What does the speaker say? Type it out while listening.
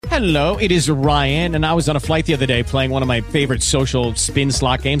Hello, it is Ryan, and I was on a flight the other day playing one of my favorite social spin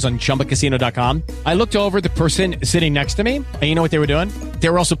slot games on ChumbaCasino.com. I looked over at the person sitting next to me, and you know what they were doing? They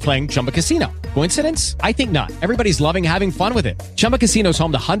were also playing Chumba Casino. Coincidence? I think not. Everybody's loving having fun with it. Chumba Casino is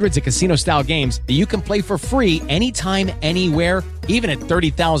home to hundreds of casino-style games that you can play for free anytime, anywhere, even at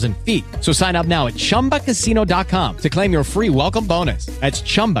 30,000 feet. So sign up now at ChumbaCasino.com to claim your free welcome bonus. That's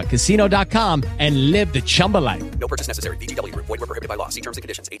ChumbaCasino.com and live the Chumba life. No purchase necessary. VGW. Void where prohibited by law. See terms and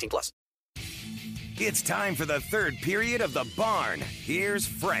conditions. 18+. It's time for the third period of the Barn. Here's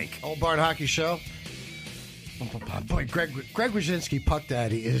Frank. Old Barn Hockey Show. Boy, Greg Wyszynski, Puck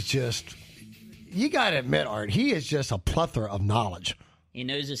Daddy, is just, you got to admit, Art, he is just a plethora of knowledge. He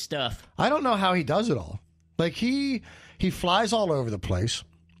knows his stuff. I don't know how he does it all. Like, he flies all over the place.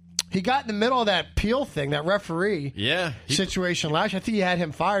 He got in the middle of that Peel thing, that referee situation last year. I think he had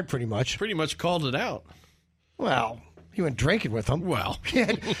him fired pretty much. Pretty much called it out. Well, he went drinking with him. Well.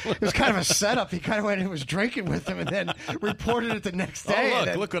 It was kind of a setup. He kind of went and was drinking with him and then reported it the next day. Oh,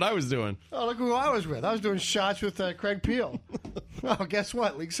 look what I was doing. Oh, look who I was with. I was doing shots with Craig Peel. Oh, guess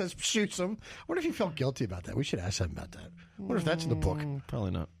what? League says shoots him. I wonder if he felt guilty about that. We should ask him about that. I wonder if that's in the book.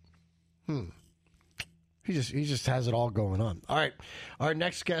 Probably not. He just has it all going on. All right. Our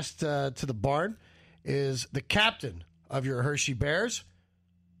next guest to the barn is the captain of your Hershey Bears,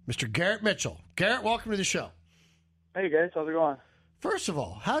 Mr. Garrett Mitchell. Garrett, welcome to the show. Hey, guys. How's it going? First of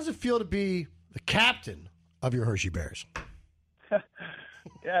all, how does it feel to be the captain of your Hershey Bears?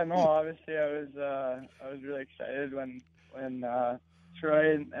 Yeah, no, obviously I was really excited when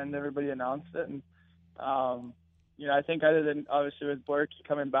Troy and everybody announced it. And, I think other than obviously with Borky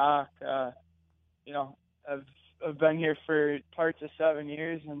coming back, I've been here for parts of 7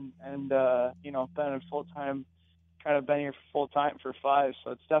 years and been in full-time, kind of been here full-time for 5.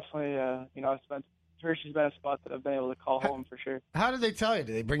 So it's definitely, Hershey's been a spot that I've been able to call home for sure. How did they tell you?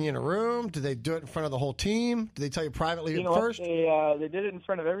 Did they bring you in a room? Did they do it in front of the whole team? Did they tell you privately first? They did it in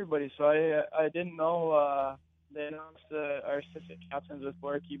front of everybody, so I didn't know. They announced our assistant captains with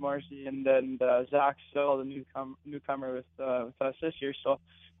Borky, Marcy, and then Zach Still, the newcomer with us this year. So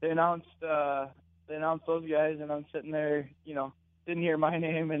they announced those guys, and I'm sitting there, didn't hear my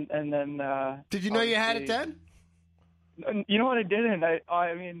name, and then. Did you know you had it then? You know what? I didn't.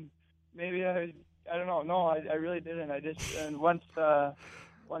 I mean, maybe I don't know. No, I really didn't. And once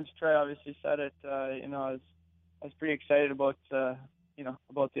Troy obviously said it, I was pretty excited about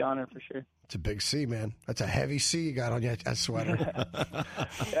about the honor for sure. It's a big C, man. That's a heavy C you got on your sweater.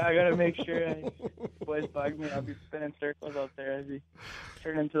 Yeah, I got to make sure. Boys bug me. I'll be spinning circles out there as he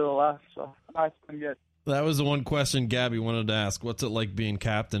turning to the left. So that's been good. That was the one question Gabby wanted to ask. What's it like being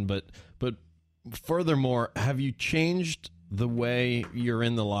captain? But furthermore, have you changed the way you're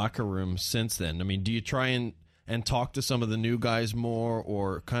in the locker room since then? I mean, do you try and talk to some of the new guys more,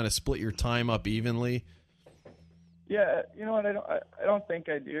 or kind of split your time up evenly? Yeah, you know what? I don't think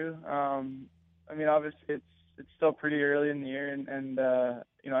I do. I mean, obviously it's still pretty early in the year, and I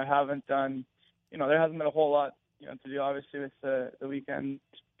haven't done. There hasn't been a whole lot to do. Obviously with the weekend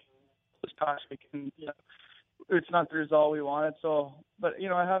this past weekend, it's not the result we wanted. So, but we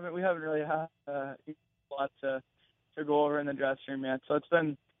haven't really had a lot to go over in the dressing room yet. So it's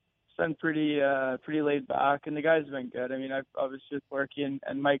been pretty laid back, and the guys have been good. I mean, I've obviously with Borky and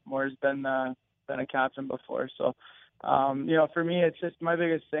Mike Moore's been a captain before. So, for me, it's just my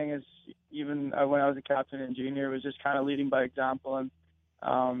biggest thing is even when I was a captain in junior was just kind of leading by example and,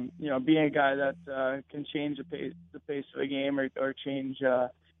 being a guy that can change the pace of a game or change, the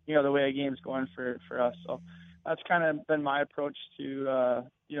way a game's going for us. So that's kind of been my approach to,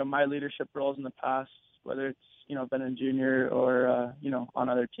 my leadership roles in the past, whether it's, been in junior or, on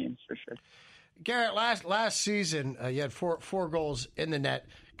other teams for sure. Garrett, last season, you had four goals in the net.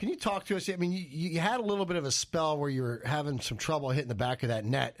 Can you talk to us? I mean, you had a little bit of a spell where you were having some trouble hitting the back of that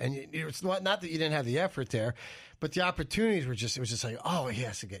net, and it's not that you didn't have the effort there, but the opportunities were just, it was just like, oh,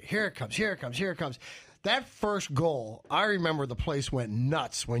 yes, again, here it comes. That first goal, I remember the place went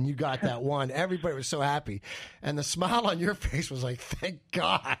nuts when you got that one. Everybody was so happy. And the smile on your face was like, thank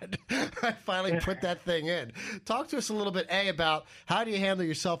God I finally put that thing in. Talk to us a little bit, A, about how do you handle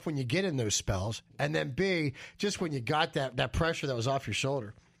yourself when you get in those spells, and then B, just when you got that pressure that was off your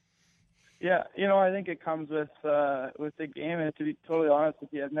shoulder. Yeah, I think it comes with the game, and to be totally honest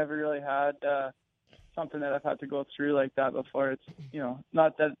with you, I've never really had something that I've had to go through like that before. It's,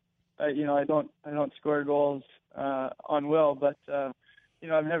 not that I don't score goals on will, but I've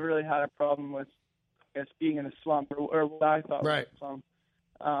never really had a problem with, I guess, being in a slump or what I thought was a slump.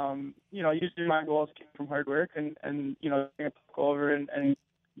 Usually my goals came from hard work and getting a puck over and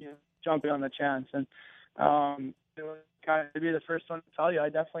jumping on the chance. And kind of be the first one to tell you, I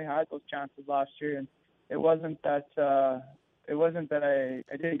definitely had those chances last year, and it wasn't that I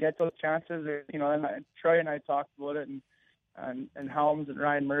didn't get those chances. Or, and Troy and I talked about it, and Helms and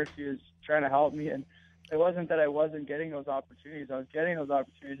Ryan Murphy was trying to help me, and it wasn't that I wasn't getting those opportunities. I was getting those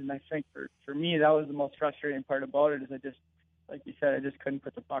opportunities, and I think for me that was the most frustrating part about it. Is I just, like you said, I just couldn't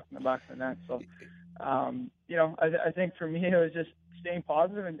put the puck in the back of the net. So, I think for me it was just staying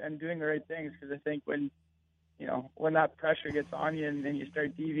positive and doing the right things, because I think when that pressure gets on you and you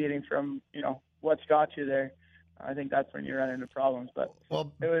start deviating from what's got you there, I think that's when you run into problems. But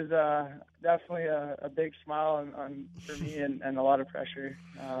it was definitely a big smile for me, and a lot of pressure,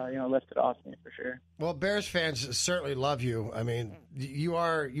 lifted off me for sure. Well, Bears fans certainly love you. I mean, you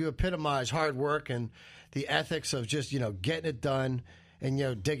epitomize hard work and the ethics of just getting it done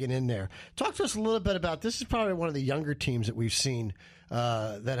and digging in there. Talk to us a little bit about this. Is probably one of the younger teams that we've seen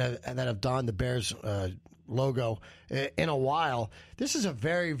that have donned the Bears logo in a while. This is a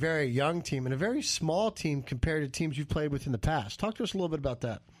very, very young team and a very small team compared to teams you've played with in the past. Talk to us a little bit about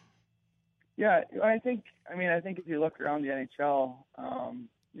that. Yeah, I think if you look around the NHL, or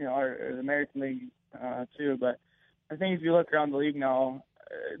the American League too, but I think if you look around the league now,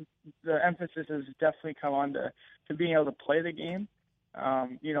 the emphasis has definitely come on to being able to play the game.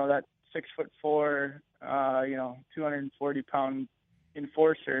 That 6'4", 240-pound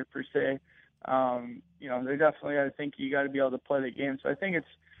enforcer per se. They're definitely, I think you got to be able to play the game. So I think it's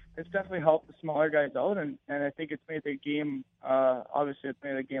definitely helped the smaller guys out, and I think it's made the game, obviously it's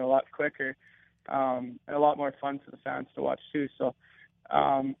made the game a lot quicker, and a lot more fun for the fans to watch too. So,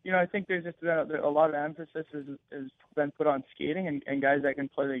 I think there's just been a lot of emphasis has been put on skating and guys that can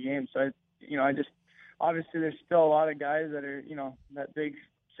play the game. So obviously there's still a lot of guys that are, that big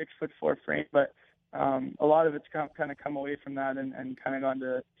 6'4" frame, but a lot of it's kind of come away from that and kind of gone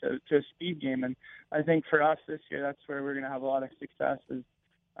to a speed game. And I think for us this year, that's where we're going to have a lot of success is,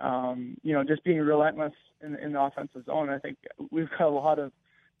 just being relentless in the offensive zone. I think we've got a lot of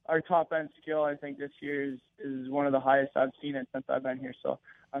our top end skill. I think this year is one of the highest I've seen it since I've been here. So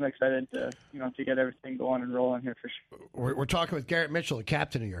I'm excited to get everything going and rolling here for sure. We're talking with Garrett Mitchell, the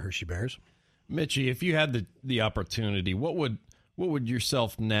captain of your Hershey Bears. Mitchie, if you had the opportunity, what would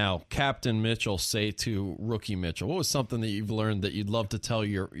yourself now, Captain Mitchell, say to rookie Mitchell? What was something that you've learned that you'd love to tell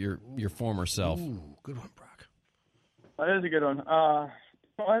your former self? Ooh, good one, Brock. That is a good one. I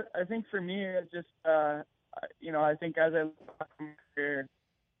think for me, it's just, I think as I look back at my career,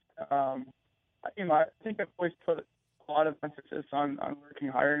 I think I've always put a lot of emphasis on working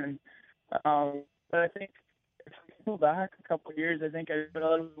hard. And but I think if I go back a couple of years, I think I put a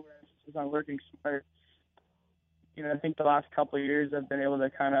little bit more emphasis on working smart. I think the last couple of years I've been able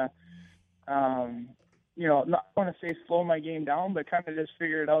to kind of, not want to say slow my game down, but kind of just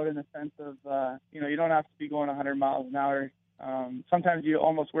figure it out in the sense of, you don't have to be going 100 miles an hour. Sometimes you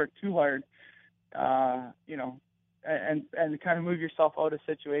almost work too hard, and kind of move yourself out of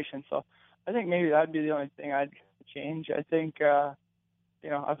situations. So I think maybe that'd be the only thing I'd change. I think,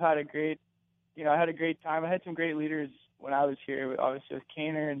 I've had a great, I had a great time. I had some great leaders when I was here, obviously with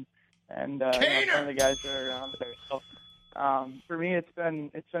Kaner and some of the guys that are around there. So for me, it's been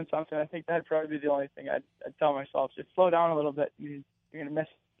something. I think that'd probably be the only thing I'd tell myself: just slow down a little bit. You're gonna miss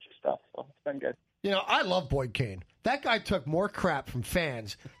stuff. So it's been good. I love Boyd Kane. That guy took more crap from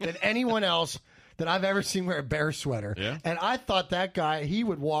fans than anyone else that I've ever seen wear a Bear sweater. Yeah. And I thought that guy, he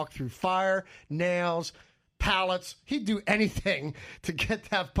would walk through fire, nails, pallets. He'd do anything to get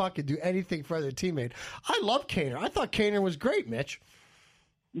that puck and do anything for other teammate. I love Kaner. I thought Kaner was great, Mitch.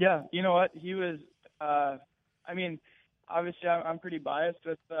 Yeah, you know what? He was. Obviously, I'm pretty biased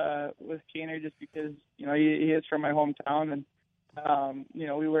with Kaner just because he is from my hometown, and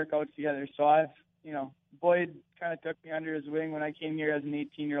we work out together. So Boyd kind of took me under his wing when I came here as an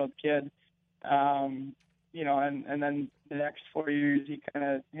 18-year-old kid. And then the next 4 years,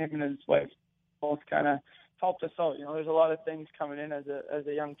 him and his wife both kind of helped us out. There's a lot of things coming in as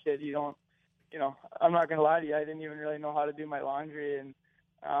a young kid. You don't, I'm not gonna lie to you, I didn't even really know how to do my laundry, and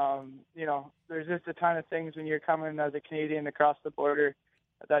there's just a ton of things when you're coming as a Canadian across the border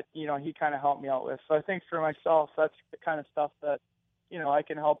that, he kind of helped me out with. So I think for myself, that's the kind of stuff that, I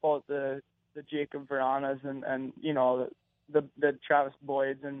can help out the Jacob Veranas and the Travis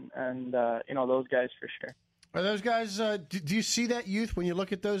Boyds and those guys for sure. Are those guys, do you see that youth when you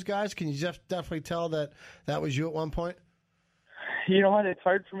look at those guys? Can you definitely tell that was you at one point? You know what? It's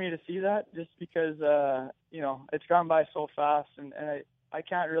hard for me to see that just because, it's gone by so fast. And I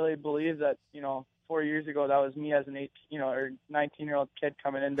can't really believe that, 4 years ago, that was me as an 18, or 19-year-old kid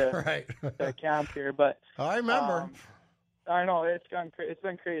coming into right. the camp here. But I remember. I know it's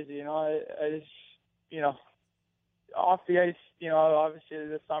been crazy. I just, off the ice, obviously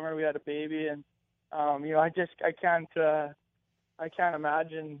this summer we had a baby, and I can't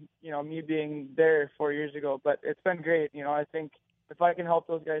imagine me being there 4 years ago. But it's been great. I think if I can help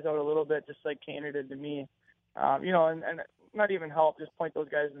those guys out a little bit, just like Kaner did to me, and not even help, just point those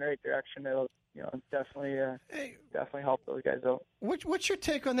guys in the right direction, it'll definitely help those guys out. What's your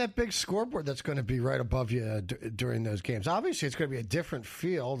take on that big scoreboard that's going to be right above you during those games? Obviously, it's going to be a different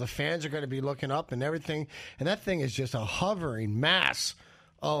feel. The fans are going to be looking up and everything, and that thing is just a hovering mass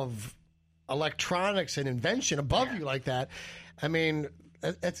of electronics and invention above you like that. I mean,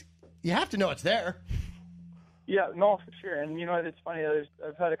 you have to know it's there. Yeah, no, for sure. And it's funny.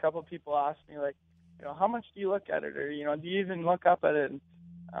 I've had a couple of people ask me like, how much do you look at it, or do you even look up at it? And,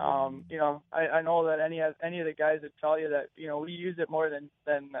 I know that any of the guys would tell you that we use it more than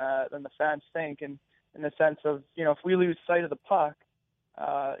the fans think, and in the sense of if we lose sight of the puck,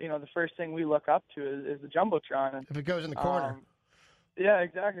 the first thing we look up to is the jumbotron. And, if it goes in the corner. Yeah,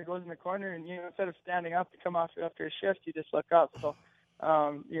 exactly. It goes in the corner, and instead of standing up to come off after a shift, you just look up. So,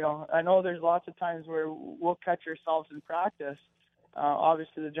 I know there's lots of times where we'll catch ourselves in practice.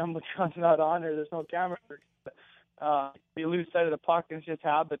 Obviously, the jumbotron's not on, or there's no camera. But, you lose sight of the puck, and it's just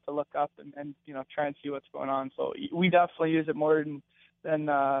habit to look up and try and see what's going on. So we definitely use it more than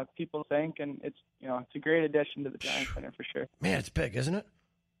people think, and it's a great addition to the Giants Center for sure. Man, it's big, isn't it?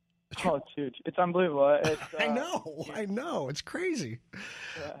 It's huge. It's unbelievable. I know. It's crazy.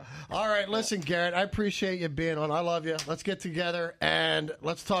 Yeah. All right, listen, Garrett, I appreciate you being on. I love you. Let's get together, and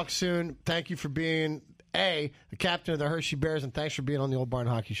let's talk soon. Thank you for being, the captain of the Hershey Bears, and thanks for being on the Old Barn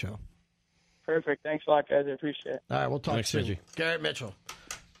Hockey Show. Perfect. Thanks a lot, guys. I appreciate it. All right, we'll talk soon. Reggie. Garrett Mitchell.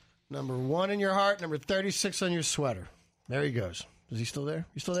 Number 1 in your heart, number 36 on your sweater. There he goes. Is he still there?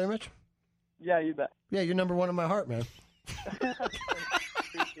 You still there, Mitch? Yeah, you bet. Yeah, you're number 1 in my heart, man.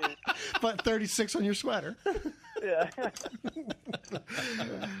 But 36 on your sweater. Yeah.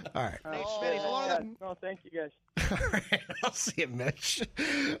 All right. No, thank you, guys. All right. I'll see you, Mitch.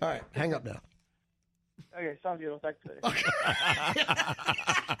 All right. Hang up now. Okay, sounds good. We'll talk to you later. Okay.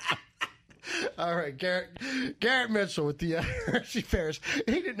 All right. Garrett Mitchell with the Hershey Bears.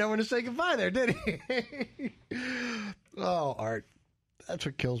 He didn't know when to say goodbye there, did he? Oh, Art. That's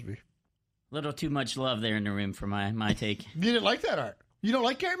what kills me. A little too much love there in the room for my take. You didn't like that, Art? You don't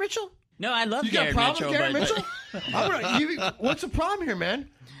like Garrett Mitchell? No, I love Garrett Mitchell. You got a problem with Garrett Mitchell? What's the problem here, man?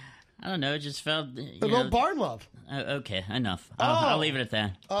 I don't know. It just felt... A little barn love. Okay, enough. I'll leave it at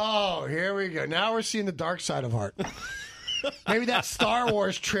that. Oh, here we go. Now we're seeing the dark side of Art. Maybe that Star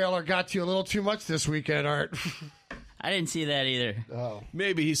Wars trailer got to you a little too much this weekend, Art. I didn't see that either. Oh,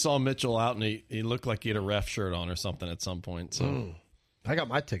 maybe he saw Mitchell out and he looked like he had a ref shirt on or something at some point. So I got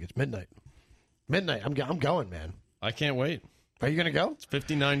my tickets midnight. I'm going, man. I can't wait. Are you going to go? It's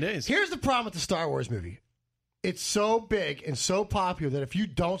 59 days. Here's the problem with the Star Wars movie. It's so big and so popular that if you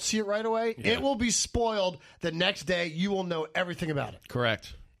don't see it right away, it will be spoiled the next day. You will know everything about it.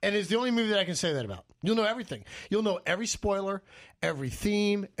 Correct. And it's the only movie that I can say that about. You'll know everything. You'll know every spoiler, every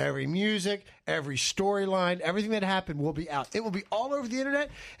theme, every music, every storyline, everything that happened will be out. It will be all over the internet,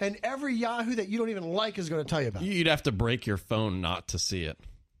 and every Yahoo that you don't even like is going to tell you about it. You'd have to break your phone not to see it.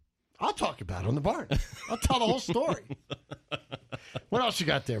 I'll talk about it on the barn. I'll tell the whole story. What else you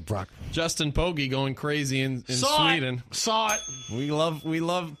got there, Brock? Justin Pogge going crazy in Sweden. Saw it. We love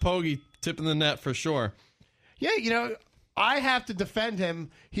Pogge tipping the net for sure. Yeah, I have to defend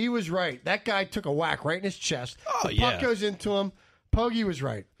him. He was right. That guy took a whack right in his chest. Oh, the puck goes into him. Pogge was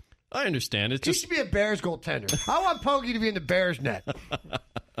right. I understand. He should be a Bears goaltender. I want Pogge to be in the Bears net.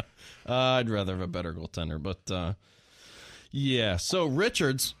 I'd rather have a better goaltender, but yeah. So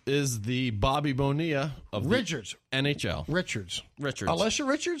Richards is the Bobby Bonilla of the NHL. Richards. Alicia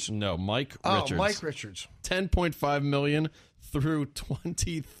Richards? No, Mike Richards. Oh, Mike Richards. $10.5 million through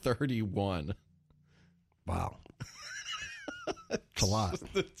 2031. Wow. It's a lot.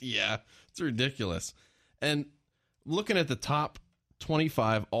 Yeah, it's ridiculous. And looking at the top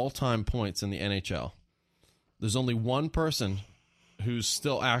 25 all-time points in the NHL, there's only one person who's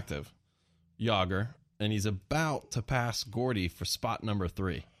still active, Yager, and he's about to pass Gordy for spot number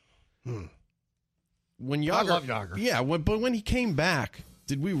 3. When Yager, I love Yager. Yeah, but when he came back,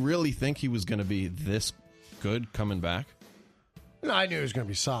 did we really think he was going to be this good coming back? No, I knew it was going to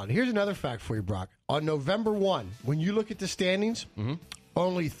be solid. Here's another fact for you, Brock. On November 1, when you look at the standings,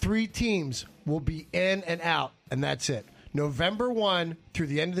 only 3 teams will be in and out, and that's it. November 1 through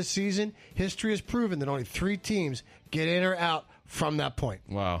the end of the season, history has proven that only 3 teams get in or out from that point.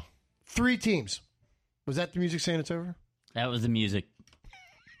 Wow. 3 teams. Was that the music saying it's over? That was the music.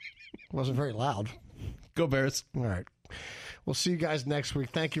 It wasn't very loud. Go Bears. All right. We'll see you guys next week.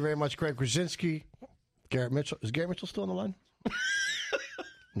 Thank you very much, Greg Krasinski. Garrett Mitchell. Is Garrett Mitchell still on the line?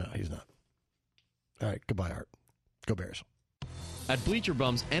 No, he's not. All right, goodbye, Art. Go Bears. At Bleacher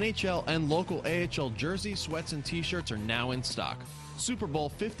Bum's, NHL and local AHL jerseys, sweats, and T-shirts are now in stock. Super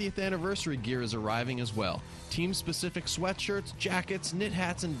Bowl 50th anniversary gear is arriving as well. Team-specific sweatshirts, jackets, knit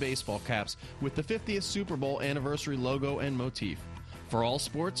hats, and baseball caps with the 50th Super Bowl anniversary logo and motif. For all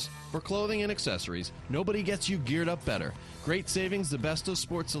sports, for clothing and accessories, nobody gets you geared up better. Great savings, the best of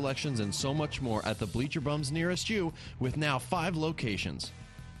sports selections, and so much more at the Bleacher Bums nearest you, with now 5 locations.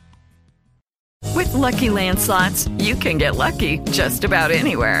 With Lucky Land Slots, you can get lucky just about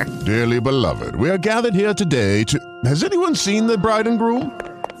anywhere. Dearly beloved, we are gathered here today to... Has anyone seen the bride and groom?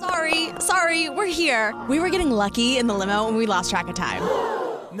 Sorry, we're here. We were getting lucky in the limo and we lost track of time.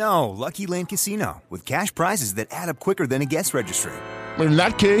 No, Lucky Land Casino, with cash prizes that add up quicker than a guest registry. In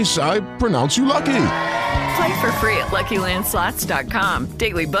that case, I pronounce you lucky. Play for free at LuckyLandSlots.com.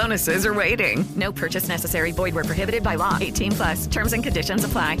 Daily bonuses are waiting. No purchase necessary. Void where prohibited by law. 18+. Terms and conditions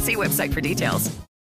apply. See website for details.